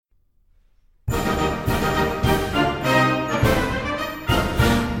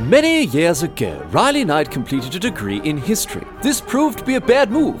Many years ago, Riley Knight completed a degree in history. This proved to be a bad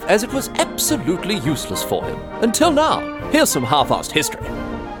move, as it was absolutely useless for him. Until now. Here's some half-assed history.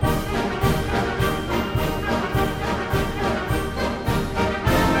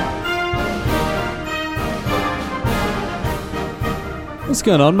 What's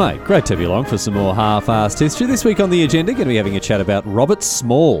going on, mate? Great to have you along for some more half-assed history. This week on the agenda, going to be having a chat about Robert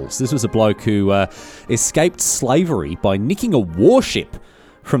Smalls. This was a bloke who escaped slavery by nicking a warship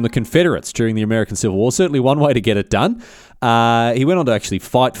from the Confederates during the American Civil War. Certainly one way to get it done. He went on to actually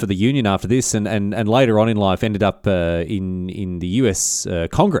fight for the Union after this, and later on in life ended up in the US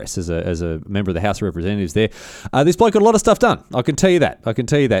Congress as a member of the House of Representatives there. This bloke got a lot of stuff done. I can tell you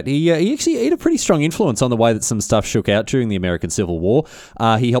that. He actually had a pretty strong influence on the way that some stuff shook out during the American Civil War.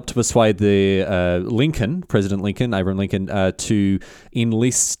 He helped to persuade the President Lincoln, Abraham Lincoln, to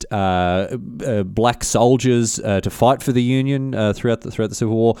enlist black soldiers to fight for the Union throughout the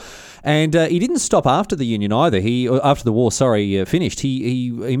Civil War. And he didn't stop after the Union either. After the war finished,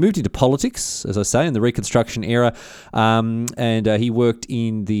 he moved into politics, as I say, in the Reconstruction era, and he worked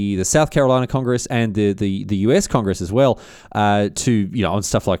in the South Carolina Congress and the US Congress as well, on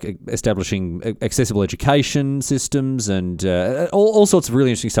stuff like establishing accessible education systems and all sorts of really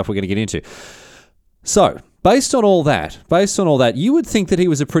interesting stuff we're going to get into. So, based on all that, you would think that he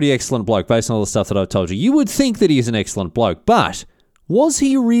was a pretty excellent bloke, based on all the stuff that I've told you. You would think that he is an excellent bloke, but was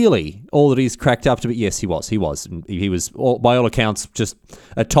he really all that he's cracked up to be? Yes, he was. He was, by all accounts, just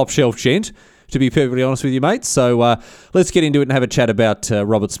a top-shelf gent, to be perfectly honest with you, mate. So let's get into it and have a chat about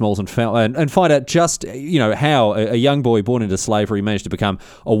Robert Smalls and find out just how a young boy born into slavery managed to become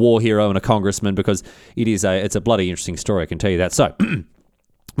a war hero and a congressman, because it's a bloody interesting story, I can tell you that. So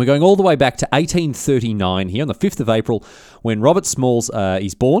we're going all the way back to 1839 here on the 5th of April, when Robert Smalls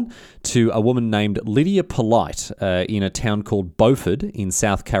is born to a woman named Lydia Polite in a town called Beaufort in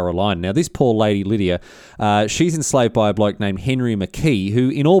South Carolina. Now, this poor lady, Lydia, she's enslaved by a bloke named Henry McKee, who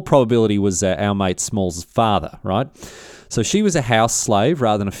in all probability was our mate Smalls' father, right? So she was a house slave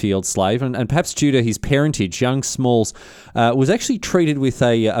rather than a field slave, and perhaps due to his parentage, young Smalls was actually treated with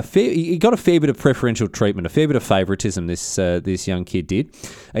he got a fair bit of preferential treatment, a fair bit of favouritism, this young kid did,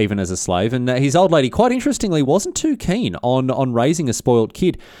 even as a slave. And his old lady, quite interestingly, wasn't too keen on raising a spoilt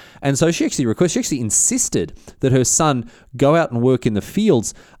kid. And so she actually insisted that her son go out and work in the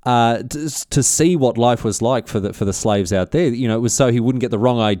fields to see what life was like for the slaves out there. It was so he wouldn't get the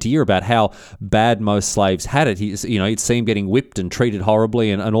wrong idea about how bad most slaves had it. He'd see him getting whipped and treated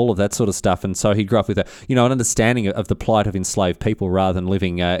horribly and all of that sort of stuff. And so he grew up with an understanding of the plight of enslaved people rather than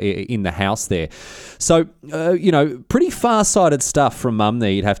living in the house there. So, pretty far-sighted stuff from Mum there,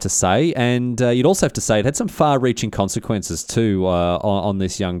 you'd have to say. And you'd also have to say it had some far-reaching consequences too on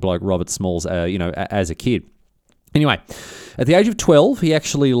this young bloke, Robert Smalls, as a kid. Anyway, at the age of 12, he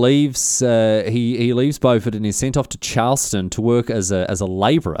actually leaves. He leaves Beaufort and is sent off to Charleston to work as a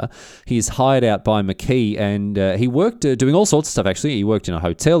labourer. He is hired out by McKee, and he worked doing all sorts of stuff. Actually, he worked in a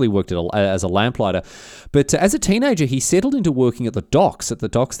hotel. He worked as a lamplighter. But as a teenager, he settled into working at the docks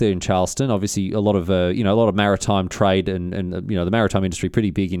there in Charleston. Obviously, a lot of maritime trade and the maritime industry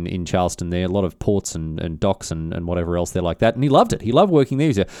pretty big in Charleston there. A lot of ports and docks and whatever else there like that. And he loved it. He loved working there.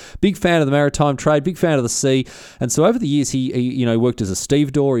 He's a big fan of the maritime trade, big fan of the sea. And so over the years, he worked as a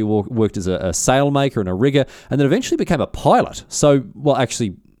stevedore. He worked as a sailmaker and a rigger, and then eventually became a pilot. So, well,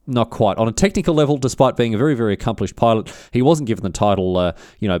 actually, not quite. On a technical level, despite being a very, very accomplished pilot, he wasn't given the title,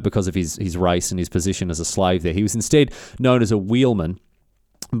 because of his race and his position as a slave there. He was instead known as a wheelman.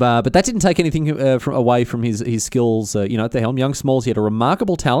 But that didn't take anything away from his skills, at the helm. Young Smalls, he had a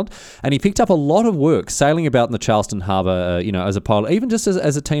remarkable talent, and he picked up a lot of work sailing about in the Charleston harbour, as a pilot, even just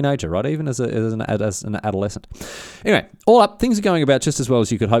as a teenager, right? Even as an adolescent. Anyway, all up, things are going about just as well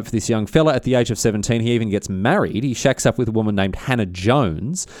as you could hope for this young fella. At the age of 17, he even gets married. He shacks up with a woman named Hannah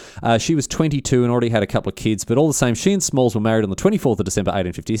Jones. She was 22 and already had a couple of kids, but all the same, she and Smalls were married on the 24th of December,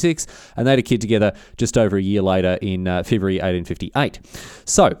 1856, and they had a kid together just over a year later in February 1858.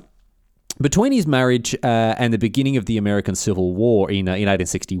 So, between his marriage and the beginning of the American Civil War in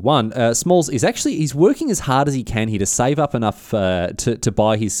 1861, Smalls he's working as hard as he can here to save up enough to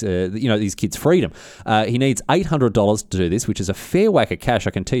buy his these kids' freedom. He needs $800 to do this, which is a fair whack of cash.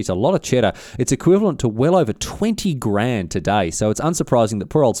 I can tell you, it's a lot of cheddar. It's equivalent to well over 20 grand today. So it's unsurprising that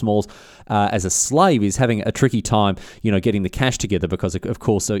poor old Smalls, as a slave, is having a tricky time, getting the cash together because, of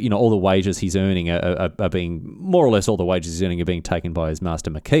course, all the wages he's earning are being more or less all the wages he's earning are being taken by his master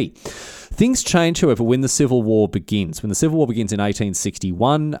McKee. Things change, however, when the Civil War begins. When the Civil War begins in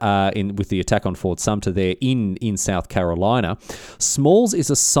 1861, with the attack on Fort Sumter there in South Carolina, Smalls is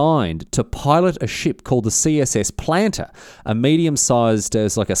assigned to pilot a ship called the CSS Planter, a medium-sized,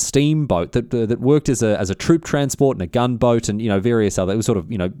 as like a steamboat that worked as a troop transport and a gunboat and various other. It was sort of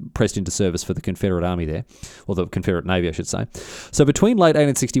pressed into service for the Confederate Army there, or the Confederate Navy, I should say. So between late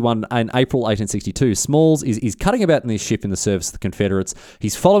 1861 and April 1862, Smalls is cutting about in this ship in the service of the Confederates.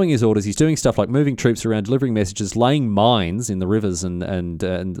 He's following his orders. He's doing stuff like moving troops around, delivering messages, laying mines in the rivers and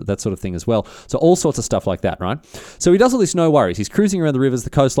that sort of thing as well. So all sorts of stuff like that, right? So he does all this, no worries. He's cruising around the rivers, the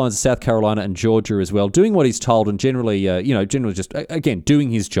coastlines of South Carolina and Georgia as well, doing what he's told and generally just, again, doing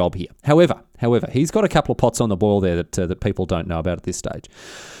his job here. However, he's got a couple of pots on the boil there that people don't know about at this stage.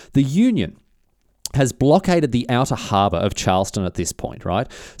 The Union has blockaded the outer harbour of Charleston at this point,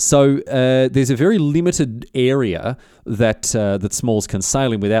 right? So there's a very limited area that Smalls can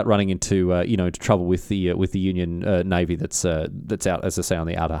sail in without running into into trouble with the Union Navy that's out, as I say, on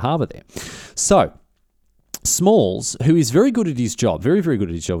the outer harbour there. So Smalls, who is very good at his job, very, very good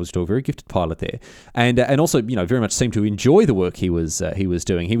at his job, was still a very gifted pilot there, and also very much seemed to enjoy the work he was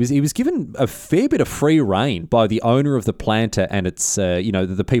doing. He was given a fair bit of free rein by the owner of the Planter and its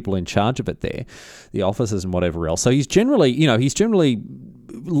the people in charge of it there, the officers and whatever else. So he's generally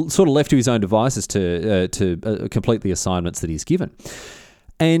sort of left to his own devices to complete the assignments that he's given.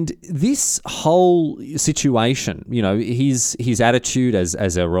 And this whole situation, his attitude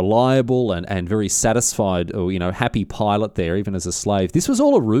as a reliable and very satisfied or, happy pilot there, even as a slave, this was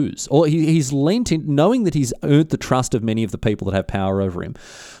all a ruse. Or he's lent in, knowing that he's earned the trust of many of the people that have power over him.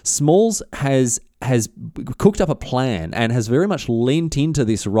 Smalls has cooked up a plan and has very much lent into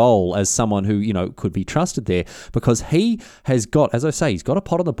this role as someone who, could be trusted there, because he has got, as I say, he's got a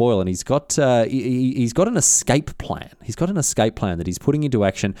pot on the boil and he's got an escape plan. He's got an escape plan that he's putting into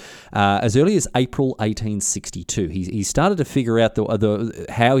action as early as April 1862. He started to figure out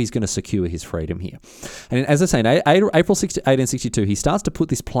how he's going to secure his freedom here. And as I say, in April 1862, he starts to put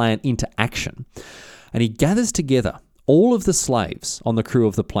this plan into action, and he gathers together all of the slaves on the crew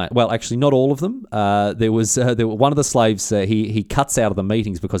of the Planter. Well, actually, not all of them. There was one of the slaves. He cuts out of the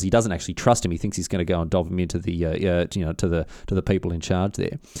meetings because he doesn't actually trust him. He thinks he's going to go and dob him into the to the people in charge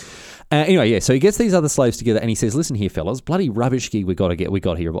there. So he gets these other slaves together and he says, "Listen here, fellas, bloody rubbish gig we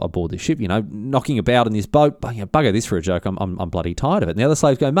got here aboard this ship. Knocking about in this boat. Bugger this for a joke. I'm bloody tired of it." And the other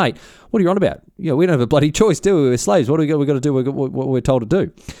slaves go, "Mate, what are you on about? We don't have a bloody choice, do we? We're slaves. What do we got to do? What we're told to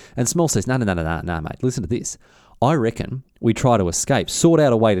do." And Small says, "No, mate. Listen to this. I reckon we try to escape, sort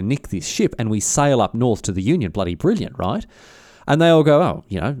out a way to nick this ship, and we sail up north to the Union. Bloody brilliant, right?" And they all go, "Oh,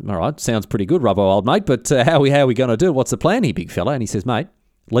 all right, sounds pretty good, Rubbo, old mate, but how are we going to do it? What's the plan here, big fella?" And he says, "Mate,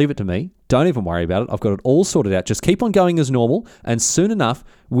 leave it to me. Don't even worry about it. I've got it all sorted out. Just keep on going as normal, and soon enough,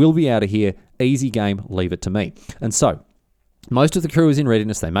 we'll be out of here. Easy game, leave it to me." And so most of the crew is in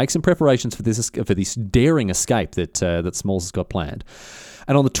readiness. They make some preparations for this daring escape that Smalls has got planned.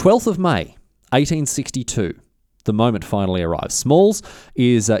 And on the 12th of May, 1862, the moment finally arrives. Smalls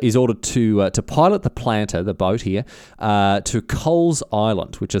is ordered to pilot the Planter, the boat here, to Coles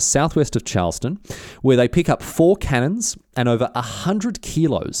Island, which is southwest of Charleston, where they pick up 4 cannons and over 100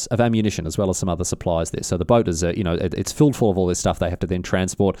 kilos of ammunition, as well as some other supplies there. So the boat is, it's filled full of all this stuff they have to then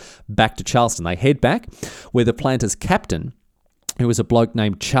transport back to Charleston. They head back, where the Planter's captain, who was a bloke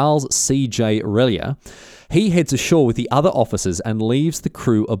named Charles C.J. Relia, he heads ashore with the other officers and leaves the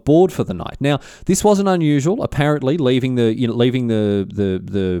crew aboard for the night. Now, this wasn't unusual. Apparently, leaving the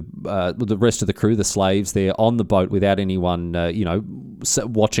rest of the crew, the slaves, there on the boat without anyone,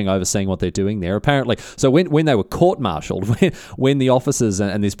 watching, overseeing what they're doing there. Apparently, so when they were court-martialed, when the officers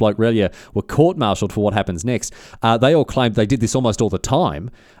and this bloke Relia were court-martialed for what happens next, they all claimed they did this almost all the time.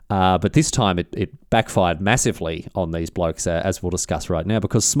 But this time it backfired massively on these blokes, as we'll discuss right now,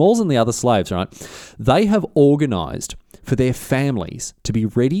 because Smalls and the other slaves, right, they have organised for their families to be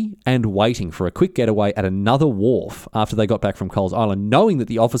ready and waiting for a quick getaway at another wharf after they got back from Coles Island, knowing that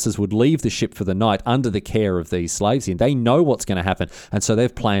the officers would leave the ship for the night under the care of these slaves here. They know what's going to happen, and so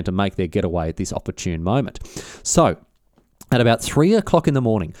they've planned to make their getaway at this opportune moment. So at about 3 o'clock in the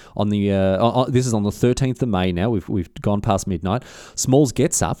morning, this is on the 13th of May now, we've gone past midnight, Smalls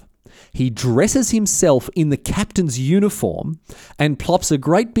gets up, he dresses himself in the captain's uniform and plops a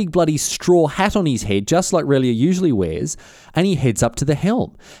great big bloody straw hat on his head, just like Relia usually wears, and he heads up to the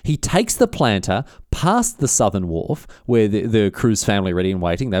helm. He takes the Planter past the southern wharf, where the crew's family ready and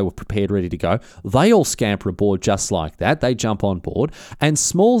waiting. They were prepared, ready to go. They all scamper aboard just like that. They jump on board, and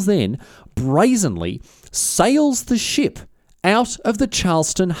Smalls then brazenly sails the ship out of the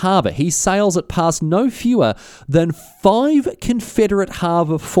Charleston Harbour. He sails it past no fewer than 5 Confederate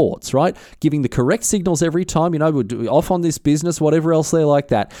harbour forts, right? Giving the correct signals every time, we're off on this business, whatever else they're like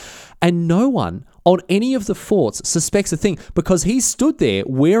that. And no one on any of the forts suspects a thing, because he stood there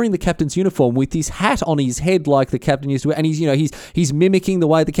wearing the captain's uniform with his hat on his head like the captain used to wear, and he's mimicking the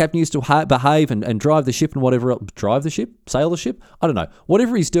way the captain used to behave and drive the ship and whatever else. Drive the ship? Sail the ship? I don't know.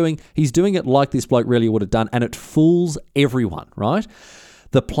 Whatever he's doing it like this bloke really would have done, and it fools everyone, right?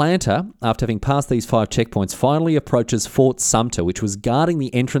 The planter, after having passed these 5 checkpoints, finally approaches Fort Sumter, which was guarding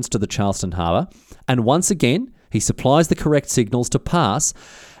the entrance to the Charleston Harbour, and once again, he supplies the correct signals to pass.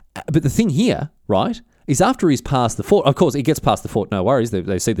 But the thing here, right, is after he's passed the fort, of course, he gets past the fort, no worries.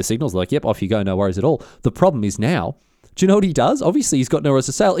 They see the signals, they're like, yep, off you go, no worries at all. The problem is now, do you know what he does? Obviously, he's got nowhere else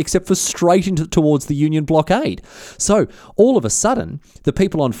to sail except for straight towards the Union blockade. So, all of a sudden, the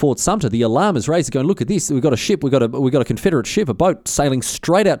people on Fort Sumter, the alarm is raised, going, look at this, we've got a ship, we've got a Confederate ship, a boat sailing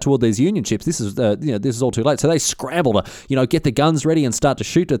straight out toward these Union ships. This is all too late. So they scramble to, get the guns ready and start to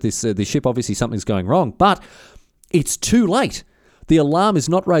shoot at this ship. Obviously, something's going wrong, but it's too late. The alarm is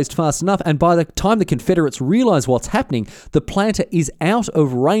not raised fast enough, and by the time the Confederates realise what's happening, the planter is out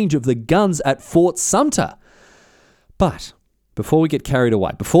of range of the guns at Fort Sumter. But before we get carried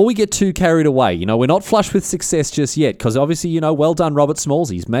away, before we get too carried away, we're not flush with success just yet, because obviously, well done, Robert Smalls.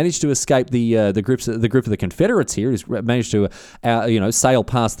 He's managed to escape the grip of the Confederates here. He's managed to sail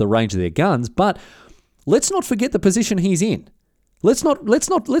past the range of their guns. But let's not forget the position he's in. Let's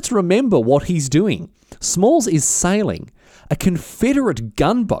remember what he's doing. Smalls is sailing a Confederate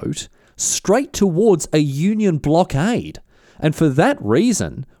gunboat straight towards a Union blockade. And for that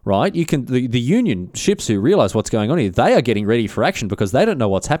reason, right, the Union ships who realise what's going on here, they are getting ready for action because they don't know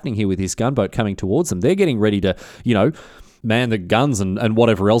what's happening here with this gunboat coming towards them. They're getting ready to, man the guns and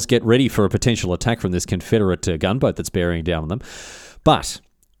whatever else, get ready for a potential attack from this Confederate gunboat that's bearing down on them. But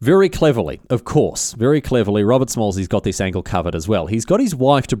very cleverly, Robert Smalls, he's got this angle covered as well. He's got his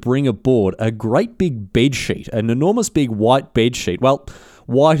wife to bring aboard a great big bed sheet, an enormous big white bed sheet. Well,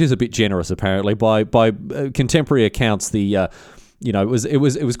 white is a bit generous apparently. By contemporary accounts, it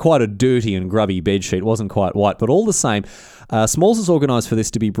was quite a dirty and grubby bed sheet. It wasn't quite white, but all the same, Smalls has organised for this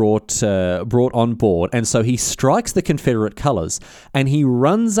to be brought on board, and so he strikes the Confederate colours and he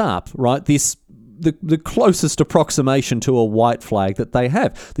runs up the closest approximation to a white flag that they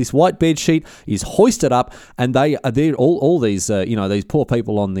have. This white bed sheet is hoisted up, and they're all these these poor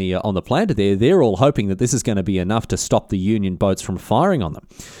people on the planter there. They're all hoping that this is going to be enough to stop the Union boats from firing on them.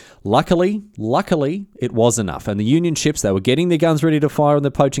 Luckily, it was enough. And the Union ships, they were getting their guns ready to fire on the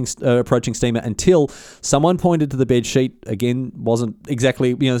approaching steamer until someone pointed to the bed sheet. Again, wasn't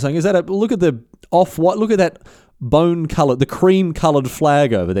exactly saying, "Is that look at the off-white? Look at that." Bone-coloured, the cream-coloured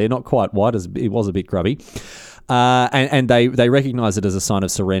flag over there, not quite white, as it was a bit grubby. And they recognise it as a sign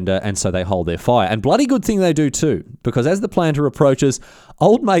of surrender, and so they hold their fire. And bloody good thing they do too, because as the planter approaches,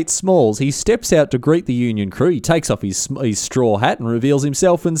 old mate Smalls, he steps out to greet the Union crew. He takes off his straw hat and reveals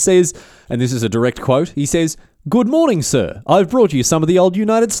himself and says, and this is a direct quote, he says, "Good morning, sir. I've brought you some of the old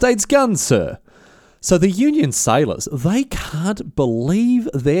United States guns, sir." So the Union sailors, they can't believe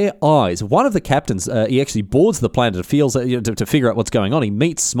their eyes. One of the captains, he actually boards the planter to figure out what's going on. He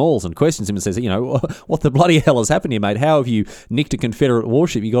meets Smalls and questions him and says, what the bloody hell has happened here, mate? How have you nicked a Confederate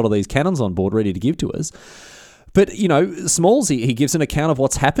warship? You got all these cannons on board ready to give to us. But, Smalls, he gives an account of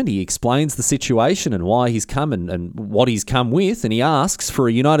what's happened. He explains the situation and why he's come and what he's come with. And he asks for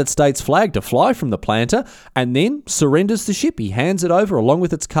a United States flag to fly from the planter and then surrenders the ship. He hands it over along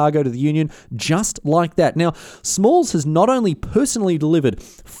with its cargo to the Union just like that. Now, Smalls has not only personally delivered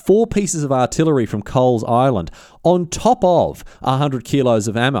 4 pieces of artillery from Coles Island on top of 100 kilos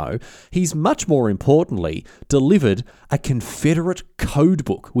of ammo, he's much more importantly delivered a Confederate code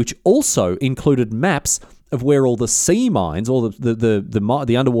book, which also included maps of where all the sea mines, all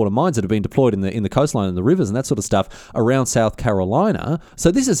the underwater mines that have been deployed in the coastline and the rivers and that sort of stuff around South Carolina.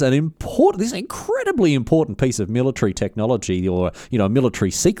 So this is an incredibly important piece of military technology, or a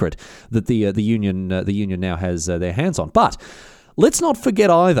military secret that the Union now has their hands on. But let's not forget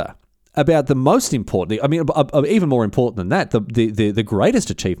either about the most important, even more important than that, the greatest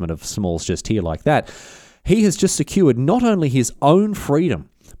achievement of Smalls just here like that. He has just secured not only his own freedom,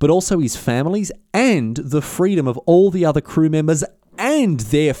 but also his family's and the freedom of all the other crew members and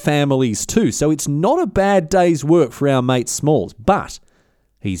their families too. So it's not a bad day's work for our mate Smalls. But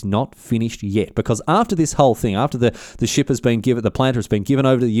He's not finished yet, because after this whole thing, after the ship has been given, the planter has been given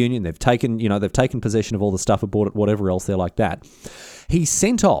over to the Union, they've taken possession of all the stuff aboard it, whatever else they're like that. He's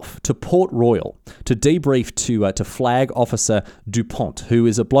sent off to Port Royal to debrief to Flag Officer DuPont, who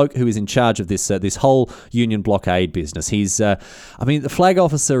is a bloke who is in charge of this whole Union blockade business. He's, the Flag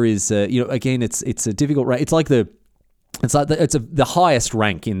Officer is, again, it's a difficult. It's like the highest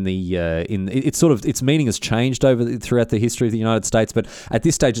rank in the it's sort of, its meaning has changed throughout the history of the United States, but at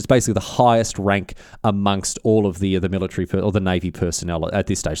this stage it's basically the highest rank amongst all of the military or the Navy personnel at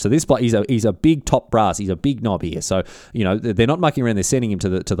this stage. So this he's a big top brass, he's a big knob here. So they're not mucking around; they're sending him to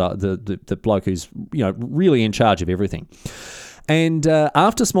the bloke who's really in charge of everything. And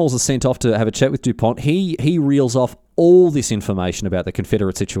after Smalls is sent off to have a chat with DuPont, he reels off all this information about the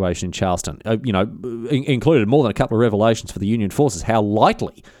Confederate situation in Charleston, included more than a couple of revelations for the Union forces, how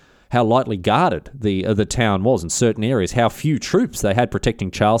lightly guarded the town was in certain areas, how few troops they had protecting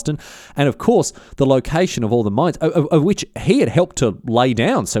Charleston, and of course the location of all the mines, of which he had helped to lay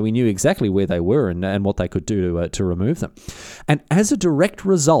down, so he knew exactly where they were and what they could do to remove them. And as a direct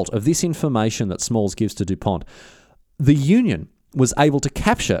result of this information that Smalls gives to DuPont, the Union was able to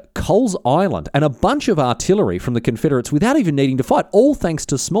capture Coles Island and a bunch of artillery from the Confederates without even needing to fight, all thanks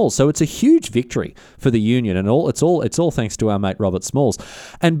to Smalls. So it's a huge victory for the Union, and it's all thanks to our mate Robert Smalls.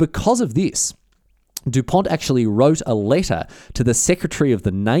 And because of this, DuPont actually wrote a letter to the Secretary of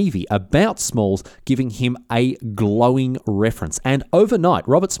the Navy about Smalls, giving him a glowing reference. And overnight,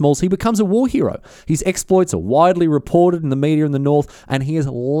 Robert Smalls, he becomes a war hero. His exploits are widely reported in the media in the North, and he is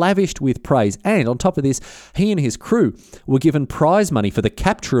lavished with praise. And on top of this, he and his crew were given prize money for the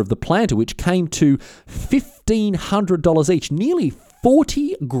capture of the planter, which came to $1,500 each, nearly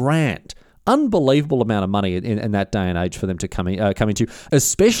 40 grand. Unbelievable amount of money in that day and age for them to come into,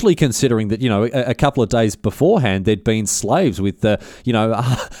 especially considering that a couple of days beforehand there'd been slaves with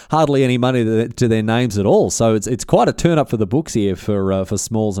hardly any money to their names at all. So it's quite a turn up for the books here for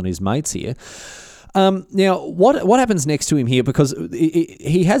Smalls and his mates here. Now, what happens next to him here? Because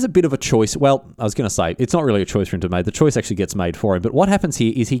he has a bit of a choice. Well, I was going to say, it's not really a choice for him to make. The choice actually gets made for him. But what happens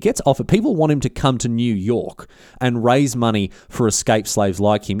here is he gets offered, people want him to come to New York and raise money for escaped slaves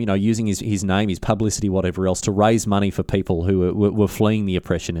like him, using his name, his publicity, whatever else, to raise money for people who were fleeing the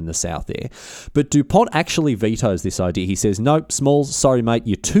oppression in the South there. But DuPont actually vetoes this idea. He says, nope, Smalls, sorry, mate,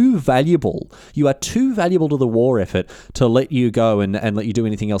 you're too valuable. You are too valuable to the war effort to let you go and let you do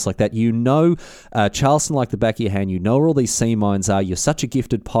anything else like that. Charleston like the back of your hand. You know where all these sea mines are. You're such a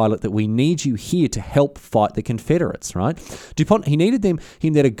gifted pilot that we need you here to help fight the Confederates, right? DuPont, he needed him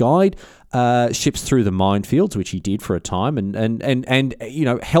there to guide ships through the minefields, which he did for a time,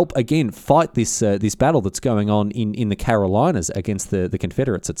 and help again fight this battle that's going on in the Carolinas against the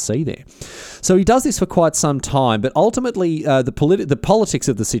Confederates at sea there. So he does this for quite some time, but ultimately the politics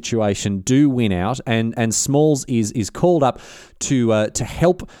of the situation do win out, and Smalls is called up to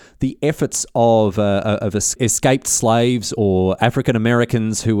help the efforts of escaped slaves or African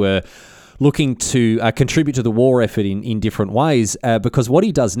Americans who were looking to contribute to the war effort in different ways, because what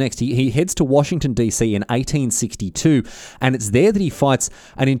he does next, he heads to Washington, D.C. in 1862, and it's there that he fights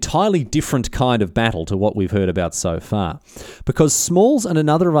an entirely different kind of battle to what we've heard about so far. Because Smalls and a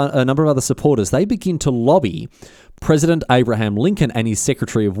number of other supporters, they begin to lobby President Abraham Lincoln and his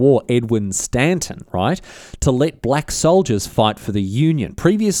Secretary of War, Edwin Stanton, right, to let black soldiers fight for the Union.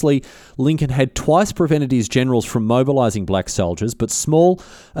 Previously, Lincoln had twice prevented his generals from mobilizing black soldiers, but Smalls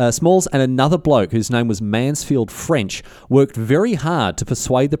and another bloke whose name was Mansfield French worked very hard to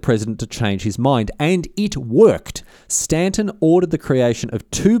persuade the president to change his mind, and it worked. Stanton ordered the creation of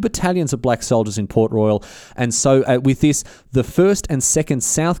 2 battalions of black soldiers in Port Royal, and so with this, the 1st and 2nd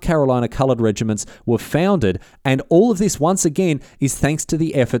South Carolina Colored Regiments were founded, and all of this, once again, is thanks to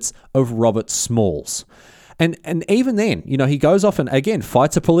the efforts of Robert Smalls. And even then, he goes off and, again,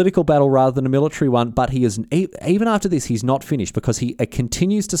 fights a political battle rather than a military one, but he is, even after this, he's not finished because he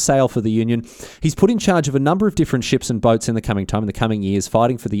continues to sail for the Union. He's put in charge of a number of different ships and boats in the coming years,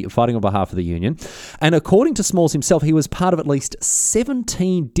 fighting on behalf of the Union. And according to Smalls himself, he was part of at least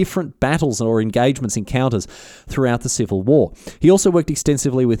 17 different battles or encounters throughout the Civil War. He also worked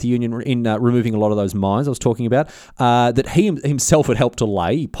extensively with the Union in removing a lot of those mines I was talking about, that he himself had helped to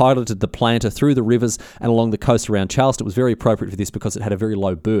lay. He piloted the planter through the rivers and along along the coast around Charleston. It was very appropriate for this because it had a very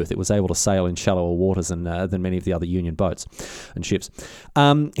low berth. It was able to sail in shallower waters than many of the other Union boats and ships.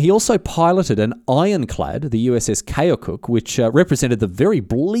 He also piloted an ironclad, the USS Keokuk, which represented the very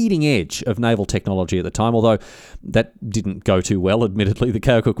bleeding edge of naval technology at the time, although that didn't go too well, admittedly. The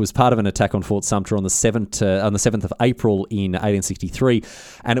Keokuk was part of an attack on Fort Sumter on the 7th of April in 1863,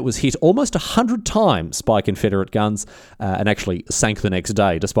 and it was hit almost 100 times by Confederate guns and actually sank the next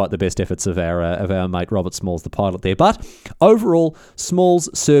day, despite the best efforts of our mate Robert Smalls, the pilot there. But overall, Smalls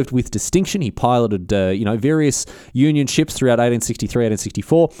served with distinction. He piloted various Union ships throughout 1863,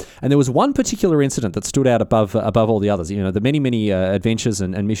 1864, and there was one particular incident that stood out above all the others. The many adventures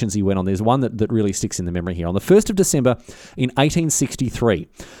and missions he went on. There's one that really sticks in the memory here. On the 1st of December in 1863,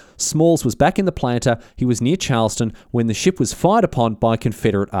 Smalls was back in the Planter. He was near Charleston when the ship was fired upon by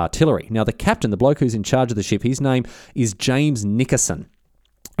Confederate artillery. Now, the captain, the bloke who's in charge of the ship, his name is James Nickerson.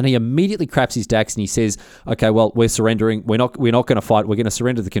 And he immediately craps his dacks and he says, okay, well, we're surrendering. We're not going to fight. We're going to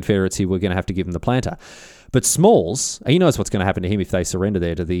surrender to the Confederates here. We're going to have to give them the Planter. But Smalls, he knows what's going to happen to him if they surrender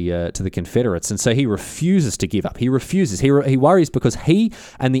there to the Confederates, and so he refuses to give up. He refuses. He worries because he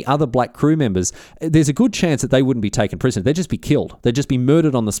and the other black crew members, there's a good chance that they wouldn't be taken prisoner. They'd just be killed. They'd just be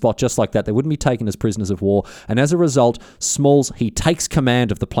murdered on the spot just like that. They wouldn't be taken as prisoners of war. And as a result, Smalls, he takes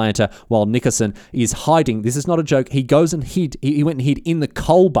command of the Planter while Nickerson is hiding. This is not a joke. He goes and hid. He went and hid in the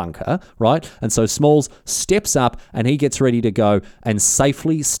coal bunker, right? And so Smalls steps up and he gets ready to go and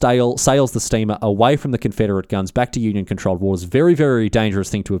safely sails the steamer away from the Confederate guns back to Union-controlled waters. Very, very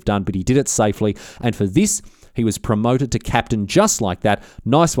dangerous thing to have done, but he did it safely. And for this, he was promoted to captain just like that.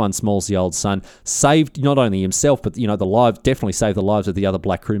 Nice one, Smalls, the old son. Saved not only himself, but definitely saved the lives of the other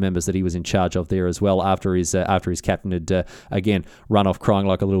black crew members that he was in charge of there as well. After his captain had again run off crying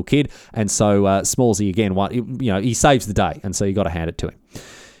like a little kid, and so Smallsy again he saves the day, and so you got to hand it to him.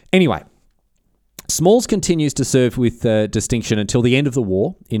 Anyway. Smalls continues to serve with distinction until the end of the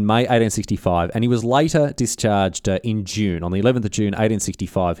war in May 1865, and he was later discharged in June. On the 11th of June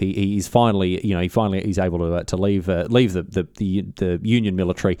 1865, he's finally able to leave the Union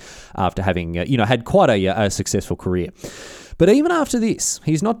military after having had quite a successful career. But even after this,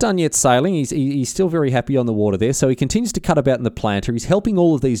 he's not done yet sailing. He's still very happy on the water there, so he continues to cut about in the Planter. He's helping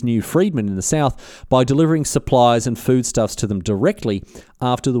all of these new freedmen in the South by delivering supplies and foodstuffs to them directly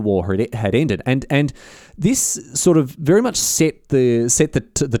after the war had ended. And this sort of very much set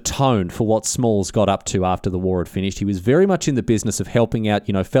the tone for what Smalls got up to after the war had finished. He was very much in the business of helping out,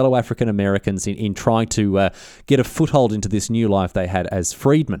 fellow African Americans in trying to get a foothold into this new life they had as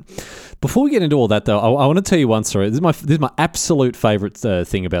freedmen. Before we get into all that, though, I want to tell you one story. This is my absolute favourite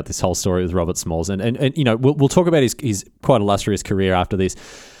thing about this whole story with Robert Smalls, and we'll talk about his quite illustrious career after this.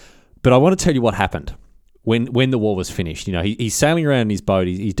 But I want to tell you what happened when the war was finished. He's sailing around in his boat.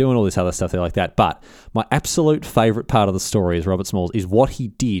 He's doing all this other stuff there like that. But my absolute favourite part of the story is Robert Smalls is what he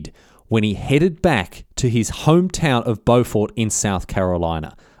did when he headed back to his hometown of Beaufort in South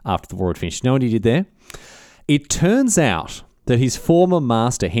Carolina after the war had finished. You know what he did there? It turns out that his former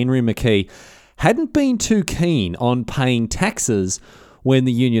master, Henry McKee, hadn't been too keen on paying taxes when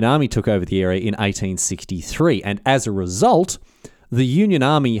the Union Army took over the area in 1863. And as a result, the Union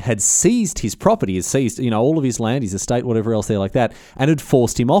Army had seized his property, had seized all of his land, his estate, whatever else there like that, and had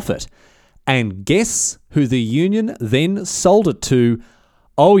forced him off it. And guess who the Union then sold it to?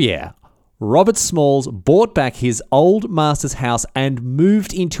 Oh yeah, Robert Smalls bought back his old master's house and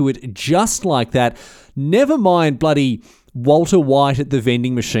moved into it just like that. Never mind bloody Walter White at the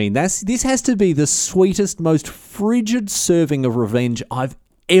vending machine. This has to be the sweetest, most frigid serving of revenge I've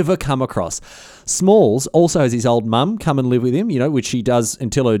ever come across. Smalls also has his old mum come and live with him, which she does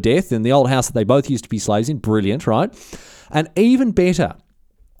until her death in the old house that they both used to be slaves in. Brilliant, right? And even better,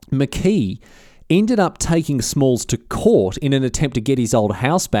 McKee ended up taking Smalls to court in an attempt to get his old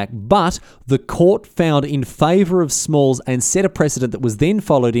house back, but the court found in favour of Smalls and set a precedent that was then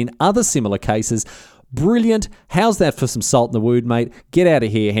followed in other similar cases. Brilliant. How's that for some salt in the wound, mate? Get out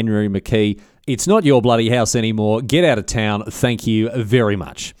of here, Henry McKee. It's not your bloody house anymore. Get out of town. Thank you very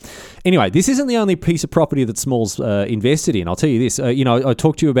much. Anyway, this isn't the only piece of property that Smalls invested in. I'll tell you this. I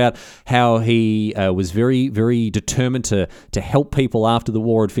talked to you about how he was very, very determined to help people after the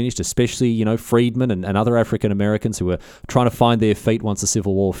war had finished, especially, freedmen and other African Americans who were trying to find their feet once the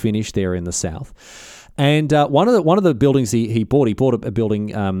Civil War finished there in the South. And one of the buildings he bought a building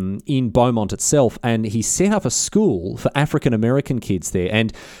in Beaumont itself, and he set up a school for African American kids there.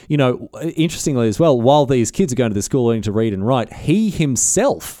 And interestingly as well, while these kids are going to the school learning to read and write, he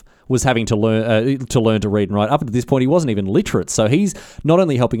himself was having to learn to read and write. Up until this point, he wasn't even literate. So he's not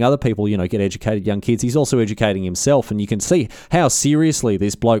only helping other people, get educated young kids, he's also educating himself. And you can see how seriously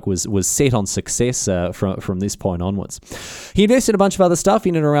this bloke was set on success from this point onwards. He invested in a bunch of other stuff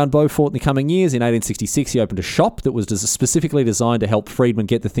in and around Beaufort in the coming years. In 1866, he opened a shop that was specifically designed to help freedmen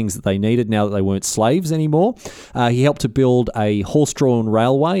get the things that they needed now that they weren't slaves anymore. He helped to build a horse-drawn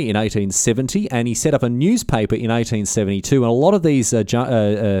railway in 1870, and he set up a newspaper in 1872. And a lot of these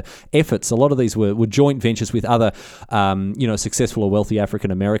efforts, a lot of these were joint ventures with other, successful or wealthy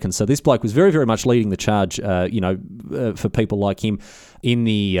African Americans. So this bloke was very, very much leading the charge, for people like him in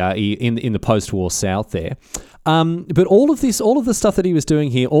the post-war South there. But all of the stuff that he was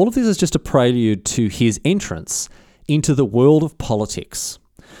doing here, all of this is just a prelude to his entrance into the world of politics,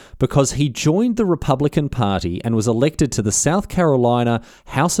 because he joined the Republican Party and was elected to the South Carolina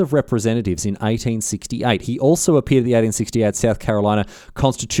House of Representatives in 1868. He also appeared at the 1868 South Carolina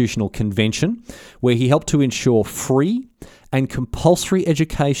Constitutional Convention, where he helped to ensure free and compulsory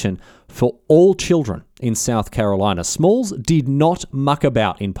education for all children in South Carolina. Smalls did not muck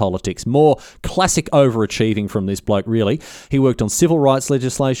about in politics. More classic overachieving from this bloke, really. He worked on civil rights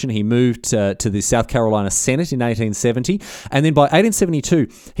legislation. He moved to the South Carolina Senate in 1870. And then by 1872,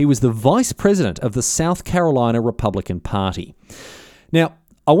 he was the vice president of the South Carolina Republican Party. Now,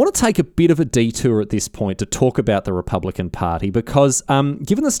 I want to take a bit of a detour at this point to talk about the Republican Party because,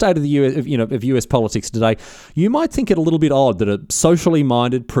 given the state of the US politics today, you might think it a little bit odd that a socially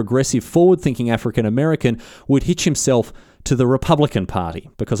minded, progressive, forward-thinking African American would hitch himself to the Republican Party,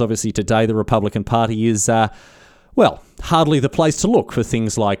 because obviously today the Republican Party is, hardly the place to look for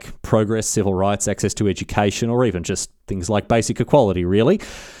things like progress, civil rights, access to education, or even just things like basic equality, really.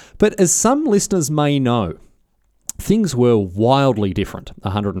 But as some listeners may know, things were wildly different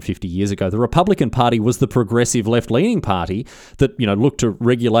 150 years ago. The Republican Party was the progressive left-leaning party that, looked to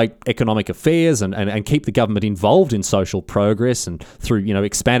regulate economic affairs and keep the government involved in social progress and through,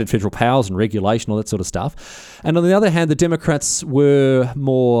 expanded federal powers and regulation, all that sort of stuff. And on the other hand, the Democrats were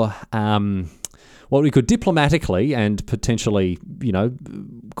more, what we could diplomatically and potentially,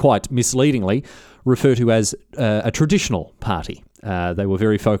 quite misleadingly refer to as a traditional party. They were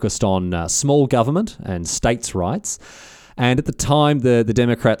very focused on small government and states' rights. And at the time, the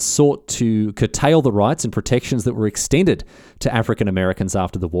Democrats sought to curtail the rights and protections that were extended to African Americans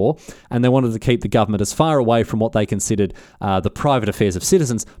after the war. And they wanted to keep the government as far away from what they considered the private affairs of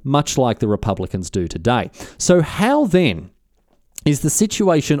citizens, much like the Republicans do today. So how then is the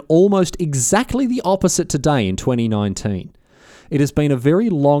situation almost exactly the opposite today in 2019? It has been a very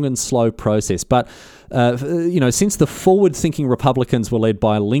long and slow process, but since the forward-thinking Republicans were led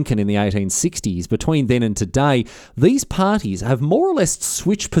by Lincoln in the 1860s, between then and today, these parties have more or less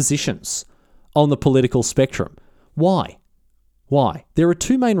switched positions on the political spectrum. Why? There are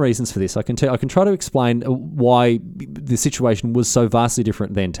two main reasons for this. I can try to explain why the situation was so vastly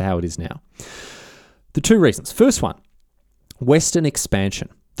different then to how it is now. The two reasons. First one, Western expansion.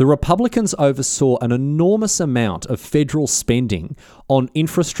 The Republicans oversaw an enormous amount of federal spending on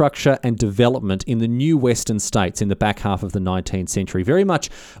infrastructure and development in the new Western states in the back half of the 19th century. Very much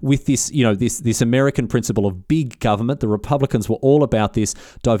with this, this American principle of big government. The Republicans were all about this,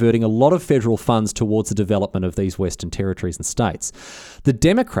 diverting a lot of federal funds towards the development of these Western territories and states. The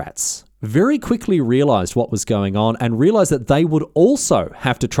Democrats very quickly realized what was going on and realized that they would also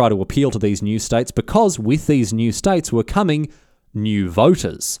have to try to appeal to these new states, because with these new states were coming new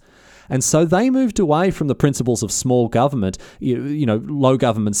voters. And so they moved away from the principles of small government, low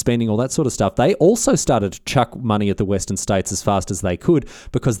government spending, all that sort of stuff. They also started to chuck money at the Western states as fast as they could,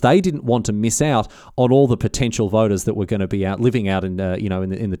 because they didn't want to miss out on all the potential voters that were going to be living out in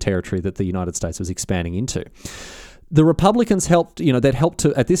the territory that the United States was expanding into. The Republicans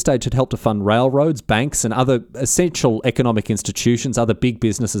at this stage had helped to fund railroads, banks, and other essential economic institutions, other big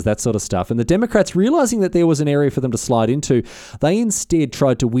businesses, that sort of stuff. And the Democrats, realizing that there was an area for them to slide into, they instead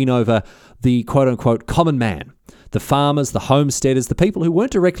tried to win over the quote-unquote common man. The farmers, the homesteaders, the people who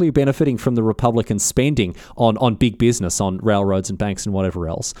weren't directly benefiting from the Republican spending on big business, on railroads and banks and whatever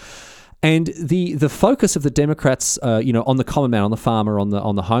else. And the focus of the Democrats, on the common man, on the farmer, on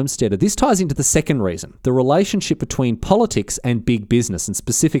the homesteader, this ties into the second reason: the relationship between politics and big business, and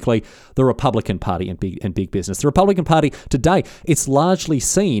specifically the Republican Party and big business. The Republican Party today, it's largely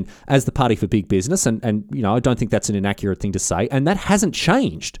seen as the party for big business, and I don't think that's an inaccurate thing to say, and that hasn't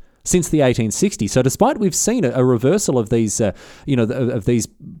changed since the 1860s. So despite we've seen a reversal of these, of these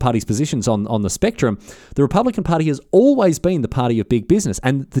parties' positions on the spectrum, the Republican Party has always been the party of big business.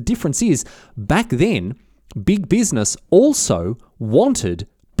 And the difference is, back then, big business also wanted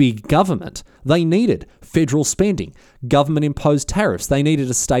big government. They needed federal spending, government-imposed tariffs. They needed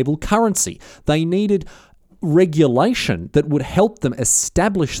a stable currency. They needed regulation that would help them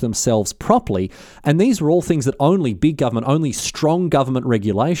establish themselves properly. And these were all things that only big government, only strong government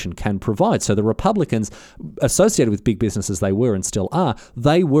regulation can provide. So the Republicans, associated with big business as they were and still are,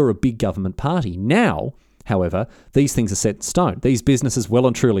 they were a big government party. Now, however, these things are set in stone. These businesses well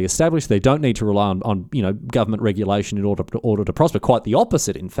and truly established. They don't need to rely on government regulation in order to prosper. Quite the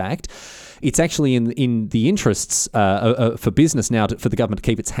opposite, in fact. It's actually in the interests for business now for the government to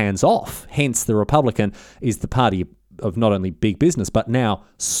keep its hands off. Hence, the Republican is the party of not only big business, but now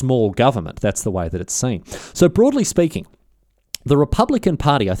small government. That's the way that it's seen. So broadly speaking, the Republican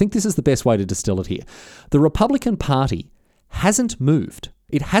Party, I think this is the best way to distill it here. The Republican Party hasn't moved.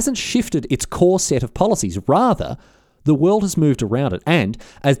 It hasn't shifted its core set of policies. Rather, the world has moved around it. And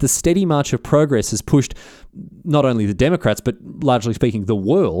as the steady march of progress has pushed not only the Democrats, but largely speaking, the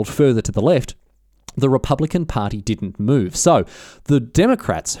world further to the left, the Republican Party didn't move. So the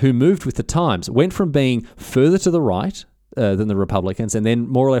Democrats, who moved with the times, went from being further to the right than the Republicans, and then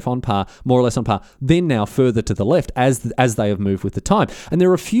more or less on par, then now further to the left as they have moved with the time. And there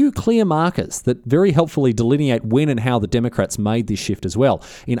are a few clear markers that very helpfully delineate when and how the Democrats made this shift as well.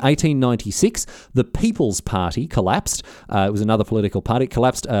 In 1896, the People's Party collapsed. It was another political party. It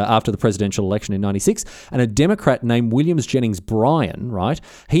collapsed after the presidential election in 96, and a Democrat named Williams Jennings Bryan, right,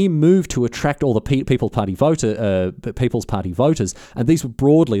 he moved to attract all the People's Party voters, and these were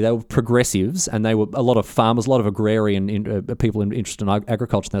broadly, they were progressives, and they were a lot of farmers, a lot of agrarian people interested in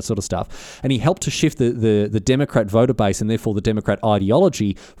agriculture and that sort of stuff. And he helped to shift the Democrat voter base and therefore the Democrat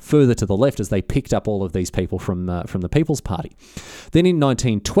ideology further to the left as they picked up all of these people from the People's Party. Then in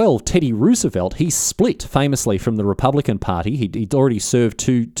 1912, Teddy Roosevelt, he split famously from the Republican Party. He'd already served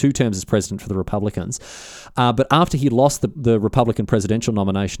two terms as president for the Republicans. But after he lost the Republican presidential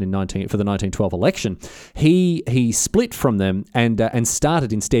nomination for the 1912 election, he split from them and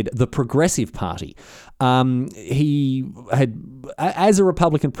started instead the Progressive Party. He had, as a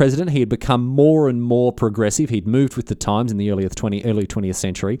Republican president, he had become more and more progressive. He'd moved with the times in the early 20th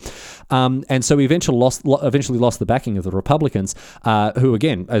century. And so he eventually lost the backing of the Republicans, who,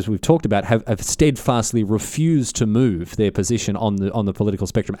 again, as we've talked about, have steadfastly refused to move their position on the political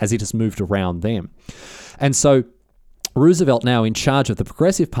spectrum as it has moved around them. And so Roosevelt, now in charge of the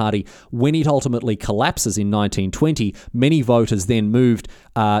Progressive Party, when it ultimately collapses in 1920, many voters then moved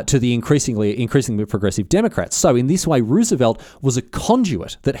to the increasingly progressive Democrats. So in this way, Roosevelt was a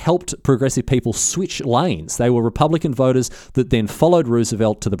conduit that helped progressive people switch lanes. They were Republican voters that then followed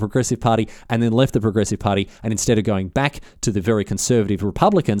Roosevelt to the Progressive Party and then left the Progressive Party, and instead of going back to the very conservative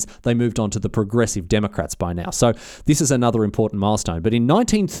Republicans, they moved on to the Progressive Democrats by now. So this is another important milestone. But in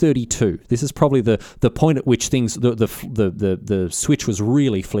 1932, this is probably the point at which things the switch was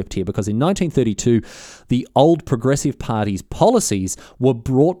really flipped here, because in 1932, the old Progressive Party's policies were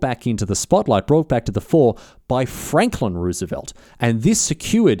brought back into the spotlight, brought back to the fore by Franklin Roosevelt. And this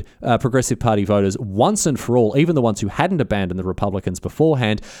secured Progressive Party voters once and for all, even the ones who hadn't abandoned the Republicans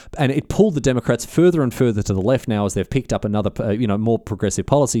beforehand. And it pulled the Democrats further and further to the left now as they've picked up another, more progressive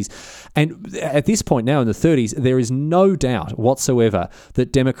policies. And at this point now in the 30s, there is no doubt whatsoever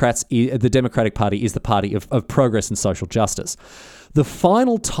that the Democratic Party is the party of progress and social justice. The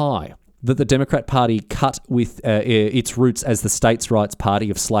final tie that the Democrat Party cut with its roots as the states' rights party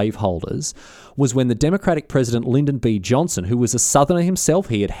of slaveholders was when the Democratic President Lyndon B. Johnson, who was a Southerner himself,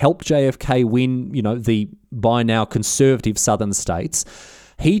 he had helped JFK win, the by now conservative Southern states,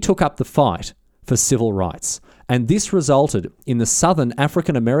 he took up the fight for civil rights. And this resulted in the Southern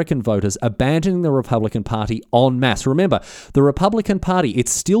African-American voters abandoning the Republican Party en masse. Remember, the Republican Party, it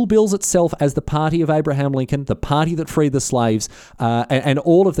still bills itself as the party of Abraham Lincoln, the party that freed the slaves, and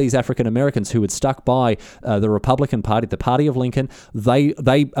all of these African-Americans who had stuck by the Republican Party, the party of Lincoln, they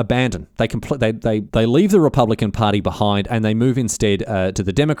abandon. They leave the Republican Party behind, and they move instead to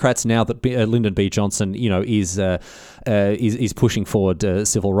the Democrats now that Lyndon B. Johnson, is pushing forward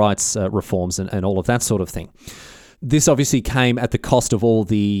civil rights reforms and all of that sort of thing. This obviously came at the cost of all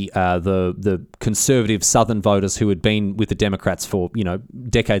the conservative Southern voters who had been with the Democrats for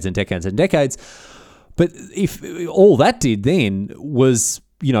decades and decades and decades. But if all that did then was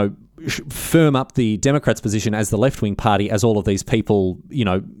firm up the Democrats' position as the left-wing party, as all of these people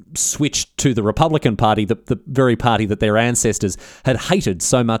switched to the Republican Party, the very party that their ancestors had hated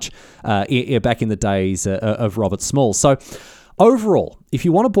so much back in the days of Robert Small. So overall, if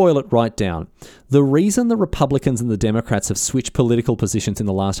you want to boil it right down, the reason the Republicans and the Democrats have switched political positions in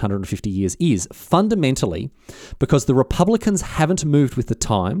the last 150 years is fundamentally because the Republicans haven't moved with the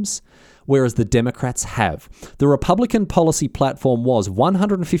times, whereas the Democrats have. The Republican policy platform was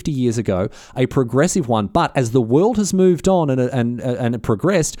 150 years ago a progressive one, but as the world has moved on and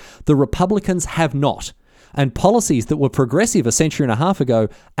progressed, the Republicans have not. And policies that were progressive a century and a half ago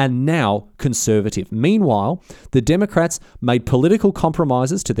are now conservative. Meanwhile, the Democrats made political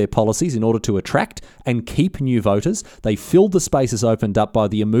compromises to their policies in order to attract and keep new voters. They filled the spaces opened up by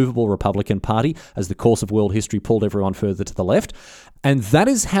the immovable Republican Party as the course of world history pulled everyone further to the left. And that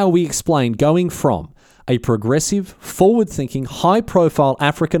is how we explain going from a progressive, forward-thinking, high-profile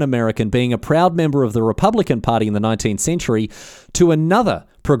African-American being a proud member of the Republican Party in the 19th century to another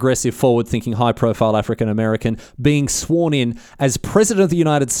progressive, forward-thinking, high-profile African-American being sworn in as President of the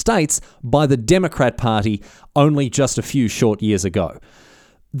United States by the Democrat Party only just a few short years ago.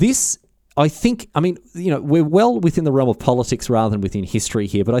 This, I think, we're well within the realm of politics rather than within history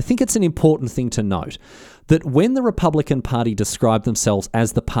here, but I think it's an important thing to note that when the Republican Party describe themselves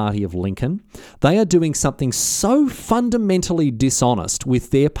as the party of Lincoln, they are doing something so fundamentally dishonest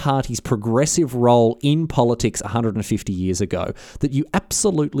with their party's progressive role in politics 150 years ago that you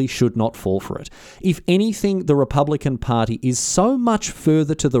absolutely should not fall for it. If anything, the Republican Party is so much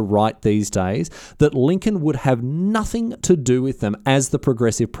further to the right these days that Lincoln would have nothing to do with them as the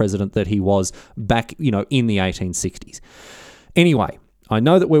progressive president that he was back, in the 1860s. Anyway, I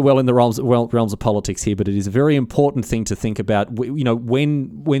know that we're well in the realms of politics here, but it is a very important thing to think about,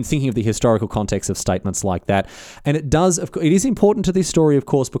 when thinking of the historical context of statements like that. And it is important to this story, of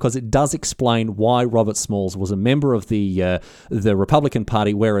course, because it does explain why Robert Smalls was a member of the Republican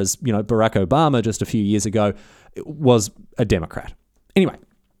Party, whereas, Barack Obama just a few years ago was a Democrat. Anyway,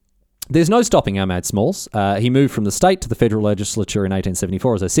 there's no stopping our mad Smalls. He moved from the state to the federal legislature in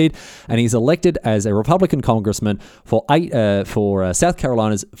 1874, as I said, and he's elected as a Republican congressman for South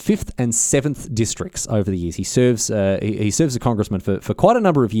Carolina's 5th and 7th districts over the years. He serves as a congressman for quite a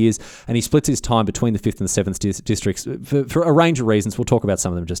number of years, and he splits his time between the 5th and 7th districts for a range of reasons. We'll talk about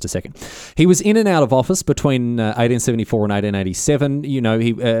some of them in just a second. He was in and out of office between 1874 and 1887.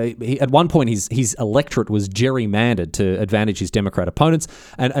 He at one point his electorate was gerrymandered to advantage his Democrat opponents.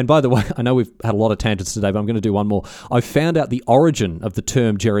 And by the way, I know we've had a lot of tangents today, but I'm going to do one more. I found out the origin of the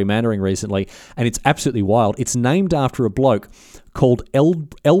term gerrymandering recently, and it's absolutely wild. It's named after a bloke called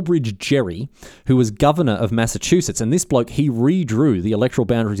Elbridge Gerry, who was governor of Massachusetts. And this bloke, he redrew the electoral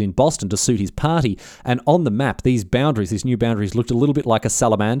boundaries in Boston to suit his party. And on the map, these new boundaries, looked a little bit like a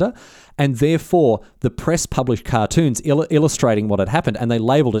salamander. And therefore, the press published cartoons illustrating what had happened, and they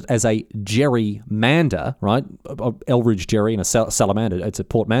labelled it as a gerrymander, right? Elbridge Gerry and a salamander. It's a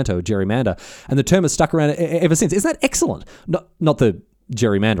portmanteau, a gerrymander. And the term has stuck around ever since. Isn't that excellent? Not the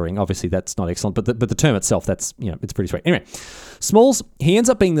gerrymandering, obviously that's not excellent, but the term itself, that's, it's pretty sweet. Anyway, Smalls, he ends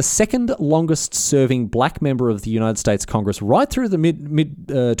up being the second longest serving black member of the United States Congress right through the mid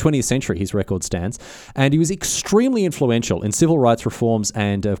 20th century, his record stands, and he was extremely influential in civil rights reforms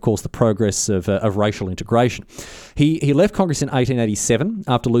and, of course, the progress of racial integration. He left Congress in 1887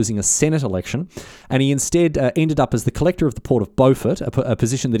 after losing a Senate election, and he instead ended up as the collector of the Port of Beaufort, a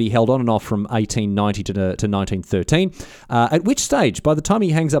position that he held on and off from 1890 to 1913, at which stage, by the time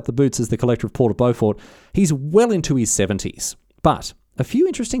he hangs up the boots as the collector of Port of Beaufort, he's well into his 70s. But a few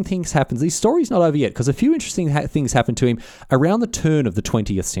interesting things happen. This story's not over yet, because a few interesting things happened to him around the turn of the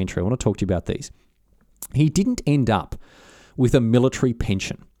 20th century. I want to talk to you about these. He didn't end up with a military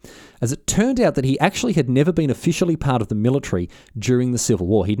pension, as it turned out that he actually had never been officially part of the military during the Civil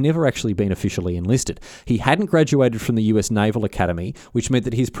War. He'd never actually been officially enlisted. He hadn't graduated from the US Naval Academy, which meant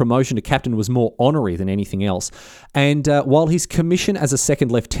that his promotion to captain was more honorary than anything else. And while his commission as a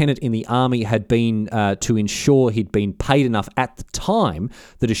second lieutenant in the Army had been to ensure he'd been paid enough at the time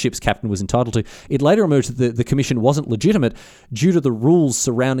that a ship's captain was entitled to, it later emerged that the commission wasn't legitimate due to the rules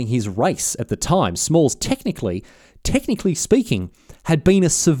surrounding his race at the time. Smalls, technically speaking, had been a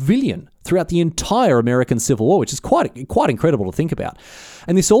civilian throughout the entire American Civil War, which is quite incredible to think about.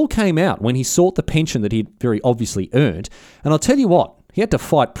 And this all came out when he sought the pension that he'd very obviously earned. And I'll tell you what, he had to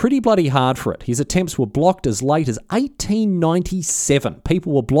fight pretty bloody hard for it. His attempts were blocked as late as 1897.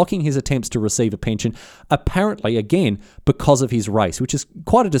 People were blocking his attempts to receive a pension, apparently, again, because of his race, which is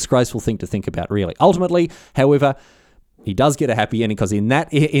quite a disgraceful thing to think about, really. Ultimately, however, he does get a happy ending, because in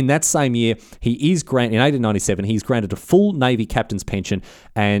that same year, he is granted, in 1897, he's granted a full Navy captain's pension,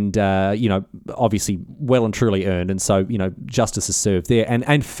 and obviously well and truly earned, and so justice is served there.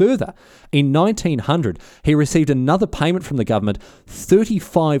 And further, in 1900, he received another payment from the government,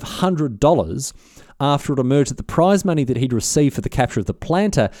 $3,500. after it emerged that the prize money that he'd received for the capture of the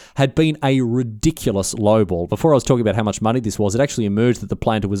planter had been a ridiculous lowball. Before I was talking about how much money this was, it actually emerged that the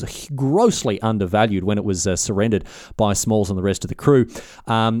planter was grossly undervalued when it was surrendered by Smalls and the rest of the crew.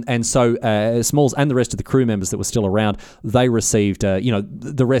 And so Smalls and the rest of the crew members that were still around, they received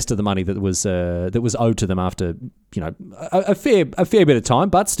the rest of the money that was owed to them after a fair bit of time,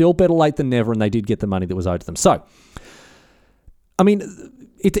 but still better late than never, and they did get the money that was owed to them. So, I mean,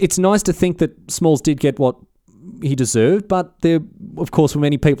 it's nice to think that Smalls did get what he deserved, but there, of course, were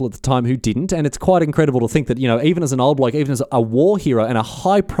many people at the time who didn't, and it's quite incredible to think that, even as an old bloke, even as a war hero and a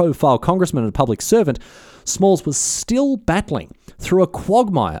high-profile congressman and a public servant, Smalls was still battling through a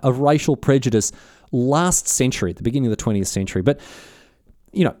quagmire of racial prejudice last century, at the beginning of the 20th century. But,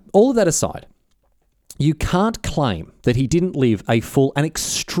 all of that aside, you can't claim that he didn't live a full and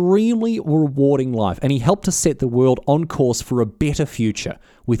extremely rewarding life, and he helped to set the world on course for a better future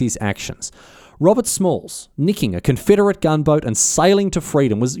with his actions. Robert Smalls nicking a Confederate gunboat and sailing to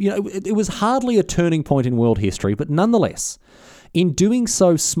freedom was, it was hardly a turning point in world history, but nonetheless, in doing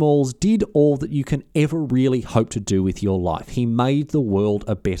so, Smalls did all that you can ever really hope to do with your life. He made the world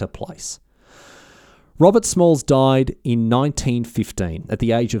a better place. Robert Smalls died in 1915 at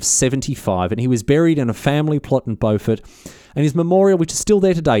the age of 75, and he was buried in a family plot in Beaufort. And his memorial, which is still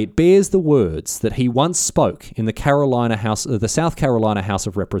there today, it bears the words that he once spoke in the South Carolina House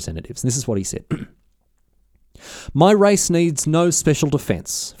of Representatives. And this is what he said. My race needs no special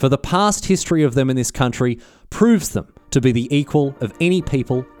defense, for the past history of them in this country proves them to be the equal of any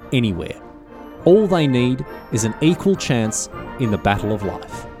people anywhere. All they need is an equal chance in the battle of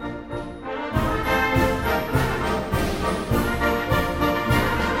life.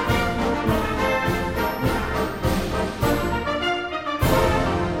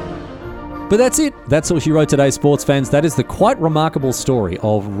 But that's it. That's all she wrote today, sports fans. That is the quite remarkable story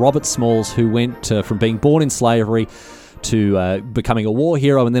of Robert Smalls, who went from being born in slavery to becoming a war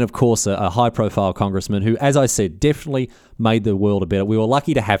hero, and then, of course, a high-profile congressman who, as I said, definitely made the world a better. We were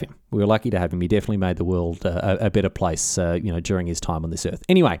lucky to have him. He definitely made the world a better place, during his time on this earth.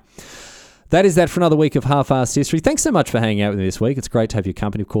 Anyway, that is that for another week of Half-Assed History. Thanks so much for hanging out with me this week. It's great to have your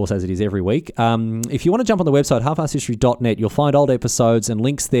company, of course, as it is every week. If you want to jump on the website, halfassedhistory.net, you'll find old episodes and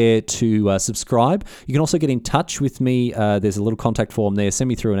links there to subscribe. You can also get in touch with me. There's a little contact form there. Send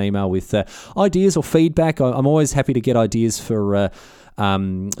me through an email with ideas or feedback. I'm always happy to get ideas for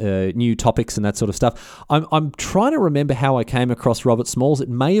new topics and that sort of stuff. I'm trying to remember how I came across Robert Smalls. It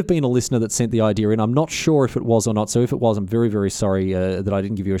may have been a listener that sent the idea in. I'm not sure if it was or not. So if it was, I'm very, very sorry that I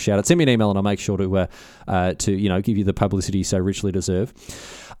didn't give you a shout out. Send me an email and I'll make sure to give you the publicity you so richly deserve.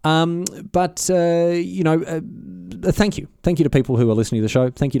 Thank you. Thank you to people who are listening to the show.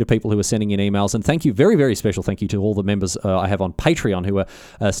 Thank you to people who are sending in emails. And thank you, very, very special thank you to all the members I have on Patreon who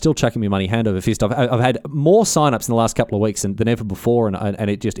are still chucking me money hand over fist. I've had more sign-ups in the last couple of weeks than ever before, and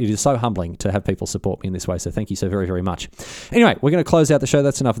it is so humbling to have people support me in this way. So thank you so very, very much. Anyway, we're going to close out the show.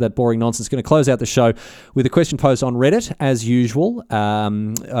 That's enough of that boring nonsense. Going to close out the show with a question posed on Reddit, as usual. A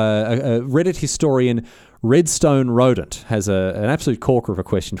Reddit historian, Redstone Rodent, has an absolute corker of a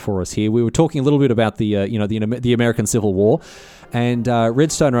question for us here. We were talking a little bit about the American Civil War, and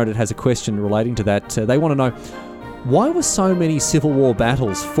Redstone Rodent has a question relating to that. They want to know, why were so many Civil War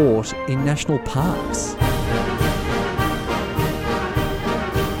battles fought in national parks?